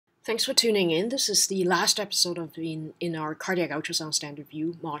Thanks for tuning in. This is the last episode of in our cardiac ultrasound standard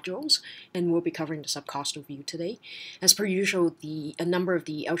view modules, and we'll be covering the subcostal view today. As per usual, a number of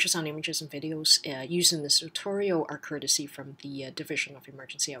the ultrasound images and videos used in this tutorial are courtesy from the Division of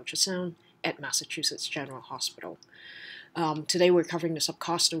Emergency Ultrasound at Massachusetts General Hospital. Today we're covering the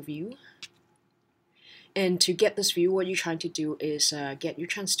subcostal view. And to get this view, what you're trying to do is get your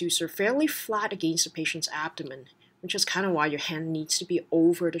transducer fairly flat against the patient's abdomen, which is kind of why your hand needs to be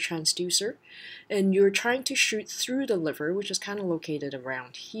over the transducer. And you're trying to shoot through the liver, which is kind of located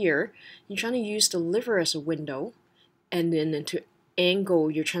around here. You're trying to use the liver as a window, and then to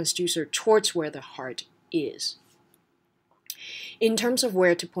angle your transducer towards where the heart is. In terms of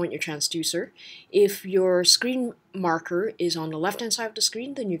where to point your transducer, if your screen marker is on the left-hand side of the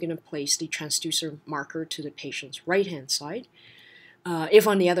screen, then you're going to place the transducer marker to the patient's right-hand side. If,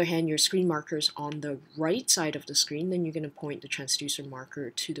 on the other hand, your screen marker is on the right side of the screen, then you're going to point the transducer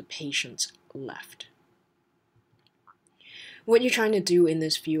marker to the patient's left. What you're trying to do in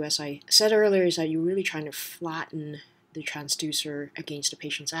this view, as I said earlier, is that you're really trying to flatten the transducer against the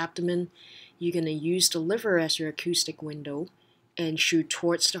patient's abdomen. You're going to use the liver as your acoustic window and shoot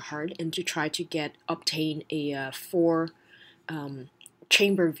towards the heart, and to try to obtain a four-chamber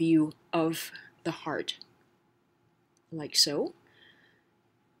view of the heart, like so.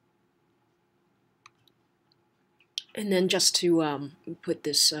 And then just to put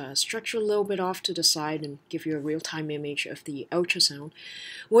this structure a little bit off to the side and give you a real-time image of the ultrasound,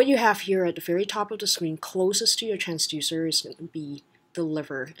 what you have here at the very top of the screen closest to your transducer is going to be the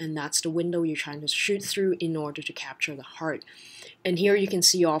liver, and that's the window you're trying to shoot through in order to capture the heart. And here you can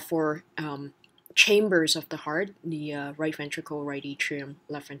see all four chambers of the heart: the right ventricle, right atrium,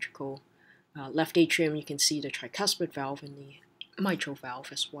 left ventricle, left atrium. You can see the tricuspid valve and the mitral valve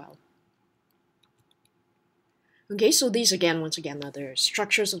as well. Okay, so these once again, are the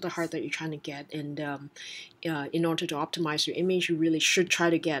structures of the heart that you're trying to get, and in order to optimize your image, you really should try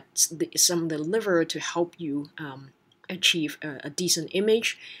to get some of the liver to help you achieve a decent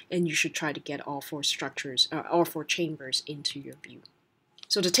image, and you should try to get all four structures, all four chambers into your view.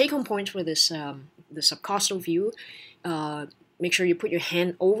 So the take-home points for this the subcostal view: make sure you put your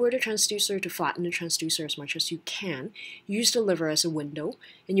hand over the transducer to flatten the transducer as much as you can. Use the liver as a window,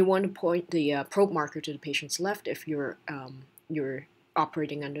 and you want to point the probe marker to the patient's left if you're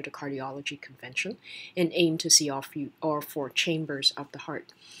operating under the cardiology convention, and aim to see all four chambers of the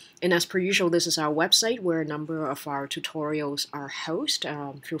heart. And as per usual, this is our website where a number of our tutorials are housed.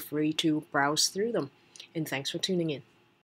 Feel free to browse through them. And thanks for tuning in.